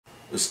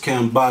It's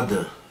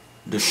Kambada,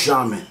 the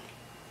shaman,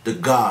 the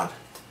god,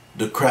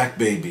 the crack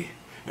baby.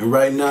 And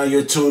right now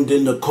you're tuned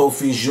in to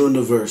Kofi's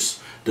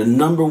universe, the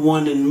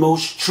 #1 and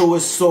most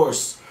truest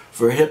source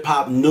for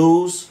hip-hop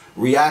news,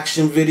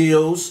 reaction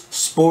videos,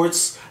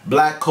 sports,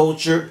 black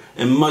culture,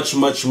 and much,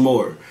 much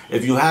more.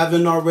 If you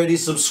haven't already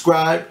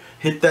subscribed,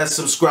 hit that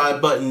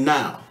subscribe button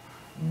now.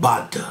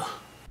 Bada.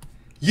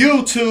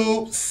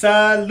 YouTube,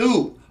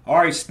 salute.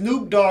 Alright,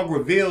 Snoop Dogg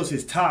reveals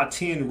his top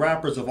 10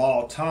 rappers of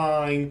all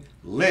time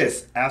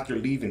list after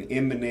leaving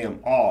Eminem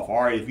off.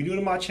 Alright, if you're new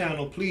to my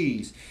channel,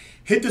 please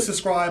hit the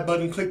subscribe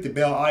button, click the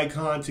bell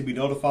icon to be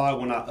notified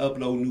when I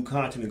upload new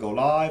content and go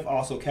live.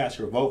 Also, cast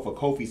your vote for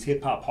Kofi's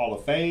Hip Hop Hall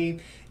of Fame.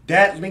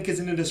 That link is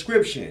in the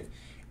description.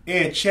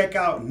 And check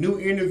out new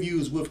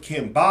interviews with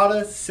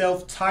Kambada,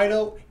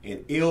 Self-Titled,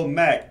 and Ill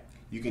Mac.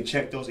 You can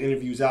check those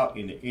interviews out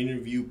in the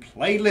interview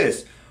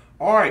playlist.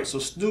 Alright, so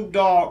Snoop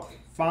Dogg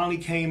finally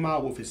came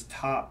out with his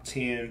top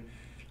 10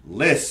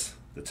 list.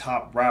 The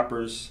top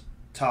rappers,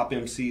 top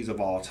MCs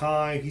of all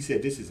time. He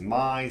said, this is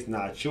mine,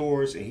 not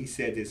yours. And he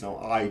said this on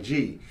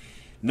IG.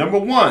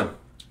 #1,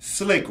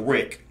 Slick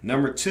Rick.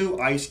 #2,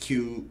 Ice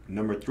Cube.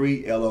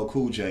 #3, LL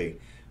Cool J.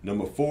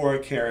 #4,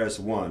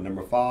 KRS-One.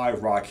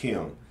 #5,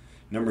 Rakim.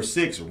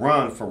 #6,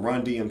 Run from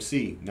Run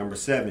DMC.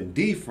 #7,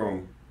 D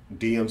from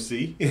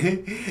DMC.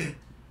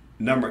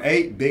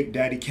 #8, Big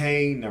Daddy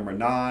Kane.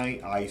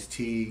 #9,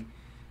 Ice-T.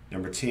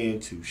 #10,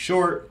 Too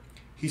Short.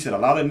 He said, a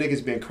lot of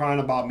niggas been crying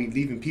about me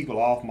leaving people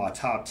off my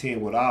top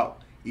 10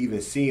 without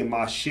even seeing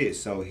my shit.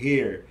 So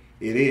here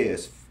it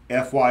is.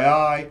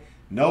 FYI,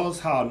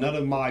 notice how none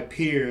of my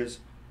peers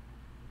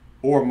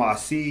or my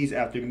C's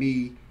after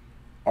me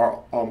are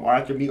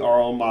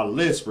on my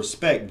list.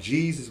 Respect.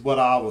 G's is what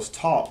I was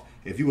taught.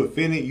 If you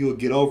offended, you would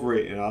get over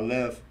it. And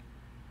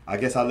I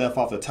guess I left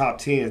off the top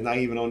 10. It's not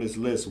even on this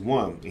list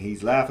one. And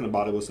he's laughing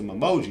about it with some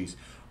emojis.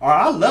 All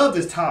right, I love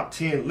this top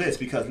 10 list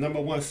because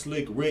 #1,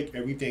 Slick Rick,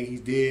 everything he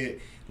did,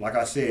 like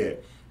I said,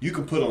 you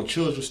can put on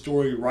Children's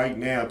Story right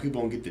now. People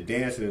don't get to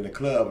dancing in the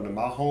club. And then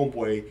my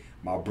homeboy,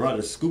 my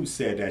brother Scoot,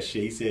 said that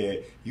shit. He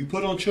said, you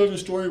put on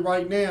Children's Story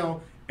right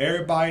now,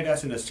 everybody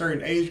that's in a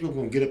certain age group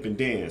gonna get up and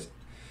dance.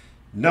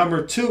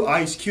 #2,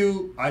 Ice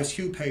Cube. Ice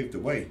Cube paved the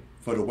way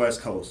for the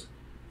West Coast.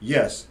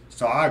 Yes,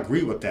 so I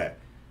agree with that.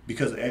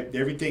 Because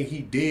everything he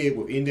did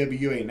with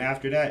NWA and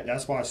after that,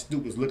 that's why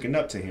Snoop was looking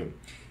up to him.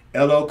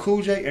 LL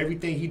Cool J,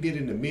 everything he did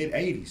in the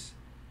mid-'80s.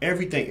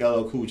 Everything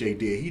LL Cool J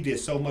did. He did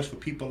so much for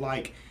people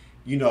like,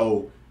 you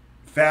know,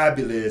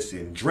 Fabulous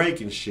and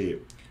Drake and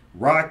shit.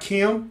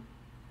 Rakim,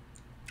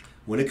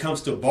 when it comes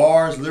to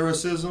bars,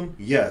 lyricism,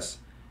 yes.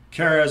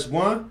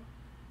 KRS-One,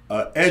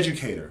 an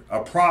educator,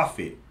 a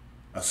prophet,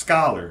 a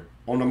scholar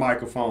on the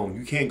microphone.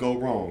 You can't go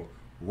wrong.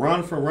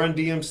 Run from Run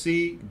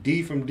DMC,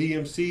 D from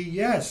DMC,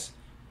 yes.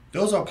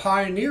 Those are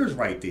pioneers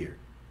right there.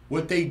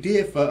 What they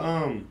did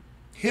for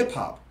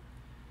hip-hop.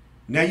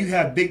 Now you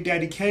have Big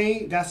Daddy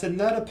Kane, that's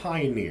another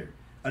pioneer.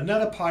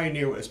 Another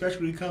pioneer,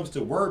 especially when it comes to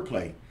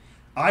wordplay.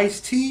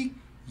 Ice-T,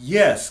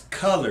 yes,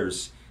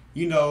 Colors,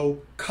 you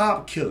know,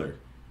 Cop Killer.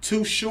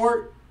 Too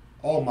Short,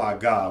 oh my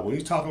God. When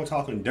you're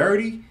talking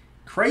dirty,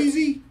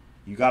 crazy,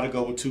 you gotta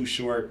go with Too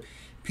Short.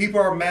 People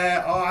are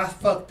mad, oh, I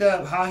fucked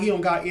up, how he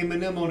don't got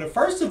Eminem on it.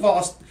 First of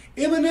all,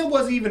 Eminem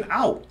wasn't even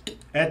out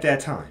at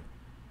that time.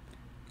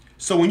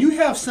 So when you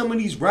have some of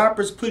these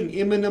rappers putting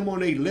Eminem on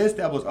their list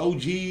that was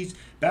OGs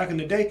back in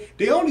the day,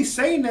 they only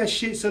saying that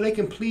shit so they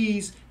can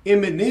please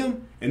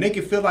Eminem and they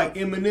can feel like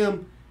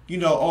Eminem, you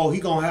know, oh, he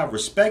gonna have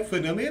respect for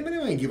them.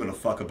 Eminem ain't giving a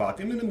fuck about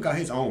them. Eminem got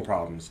his own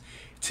problems.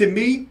 To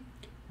me,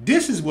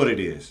 this is what it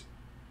is.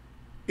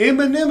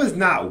 Eminem is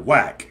not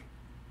whack.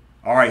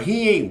 All right,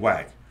 he ain't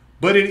whack.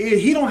 But it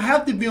is, he don't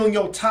have to be on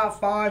your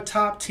top 5,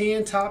 top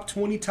 10, top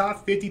 20,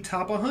 top 50,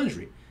 top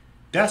 100.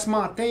 That's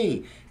my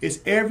thing.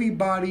 It's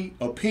everybody's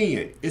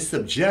opinion. It's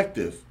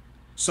subjective.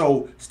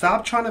 So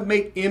stop trying to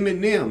make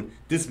Eminem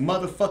this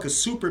motherfucking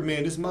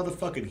Superman, this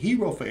motherfucking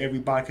hero for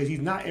everybody, because he's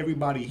not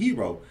everybody's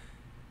hero.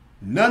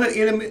 None of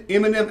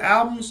Eminem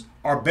albums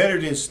are better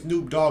than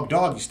Snoop Dogg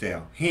Doggy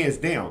Style, hands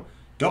down.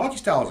 Doggy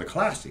Style is a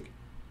classic.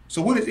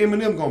 So what is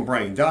Eminem gonna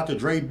bring? Dr.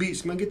 Dre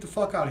beats, man, get the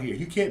fuck out of here.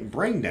 You can't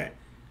bring that.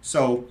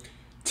 So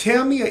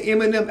tell me an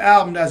Eminem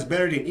album that's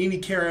better than any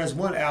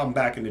KRS-One album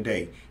back in the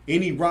day.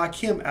 Any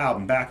Rakim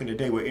album back in the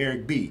day with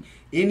Eric B.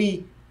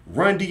 Any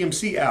Run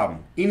DMC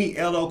album. Any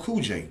LL Cool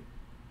J.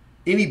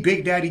 Any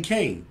Big Daddy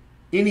Kane.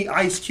 Any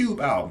Ice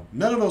Cube album.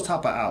 None of those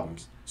type of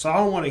albums. So I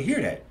don't want to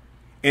hear that.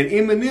 And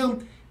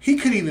Eminem, he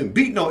couldn't even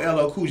beat no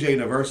LL Cool J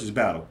in a versus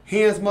battle.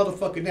 Hands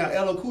motherfucking down.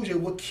 LL Cool J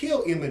would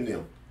kill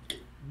Eminem.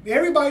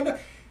 Everybody know.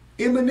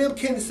 Eminem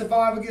can't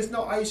survive against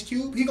no Ice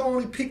Cube. He gonna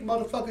only pick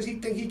motherfuckers he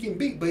think he can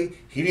beat, but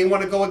he didn't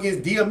want to go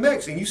against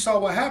DMX, and you saw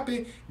what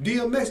happened.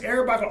 DMX,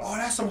 everybody go, oh,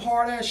 that's some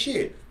hard ass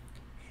shit.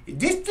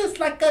 This just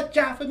like a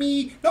job for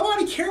me.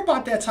 Nobody care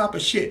about that type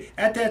of shit.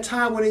 At that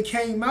time when it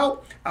came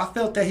out, I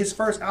felt that his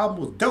first album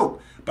was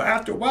dope. But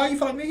after a while, you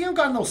feel like, man, he don't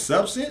got no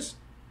substance.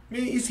 I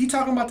mean, is he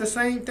talking about the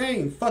same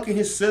thing? Fucking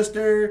his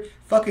sister,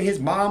 fucking his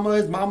mama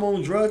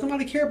on drugs.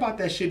 Nobody care about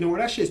that shit no more.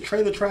 That shit's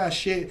trailer trash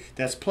shit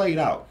that's played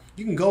out.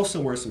 You can go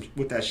somewhere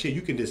with that shit.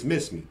 You can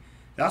dismiss me.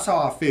 That's how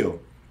I feel.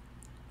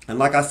 And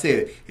like I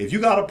said, if you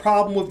got a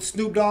problem with the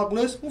Snoop Dogg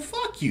list, well,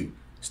 fuck you.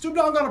 Snoop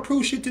Dogg gotta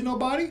prove shit to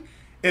nobody.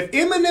 If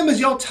Eminem is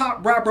your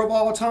top rapper of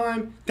all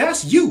time,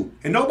 that's you.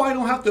 And nobody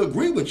don't have to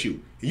agree with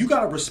you. You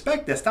gotta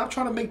respect that. Stop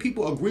trying to make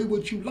people agree with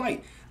what you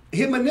like.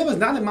 Eminem is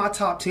not in my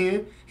top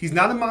 10. He's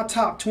not in my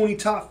top 20,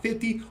 top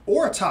 50,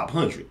 or top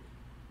 100.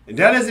 And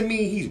that doesn't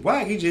mean he's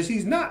whack.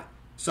 He's not.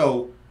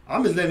 So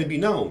I'm just letting it be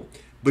known.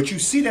 But you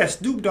see that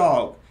Snoop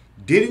Dogg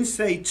didn't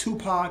say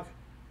Tupac,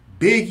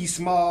 Biggie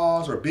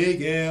Smalls, or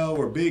Big L,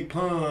 or Big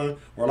Pun,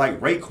 or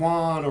like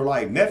Raekwon, or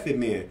like Method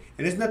Man.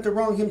 And there's nothing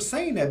wrong with him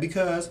saying that,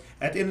 because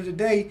at the end of the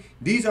day,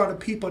 these are the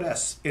people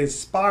that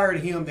inspired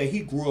him, that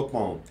he grew up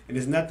on. And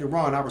there's nothing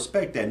wrong. I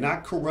respect that.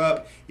 Not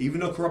Corrupt, even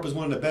though Corrupt is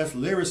one of the best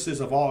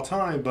lyricists of all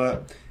time,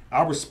 but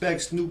I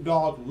respect Snoop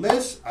Dogg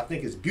list. I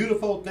think it's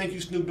beautiful. Thank you,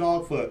 Snoop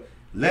Dogg, for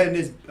letting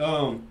this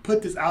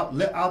put this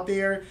out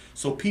there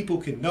so people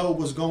can know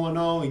what's going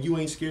on and you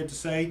ain't scared to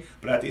say.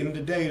 But at the end of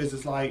the day, it's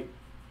just like,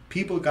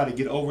 people got to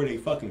get over their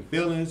fucking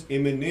feelings.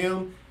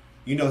 Eminem,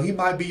 you know, he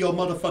might be your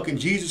motherfucking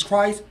Jesus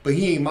Christ, but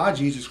he ain't my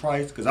Jesus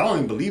Christ, because I don't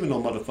even believe in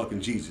no motherfucking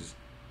Jesus.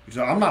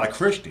 So I'm not a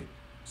Christian.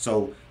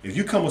 So if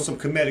you come with some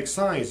comedic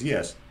science,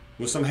 yes.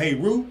 With some hey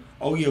Roo,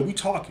 oh yeah, we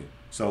talking.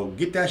 So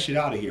get that shit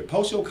out of here.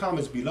 Post your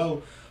comments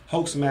below.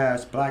 Hoax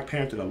Mask, Black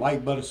Panther, the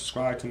like button,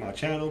 subscribe to my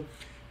channel.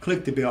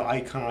 Click the bell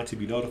icon to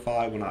be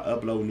notified when I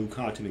upload new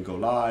content and go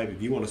live.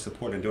 If you want to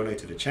support and donate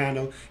to the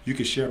channel, you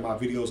can share my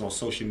videos on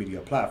social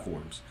media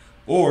platforms.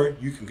 Or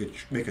you can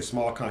make a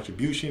small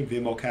contribution.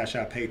 Venmo,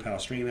 CashApp,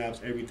 PayPal, Stream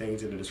Apps,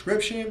 everything's in the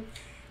description.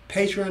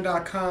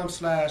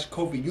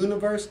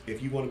 Patreon.com/KofiUniverse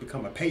if you want to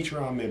become a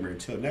Patreon member.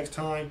 Until next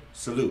time,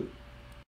 salute.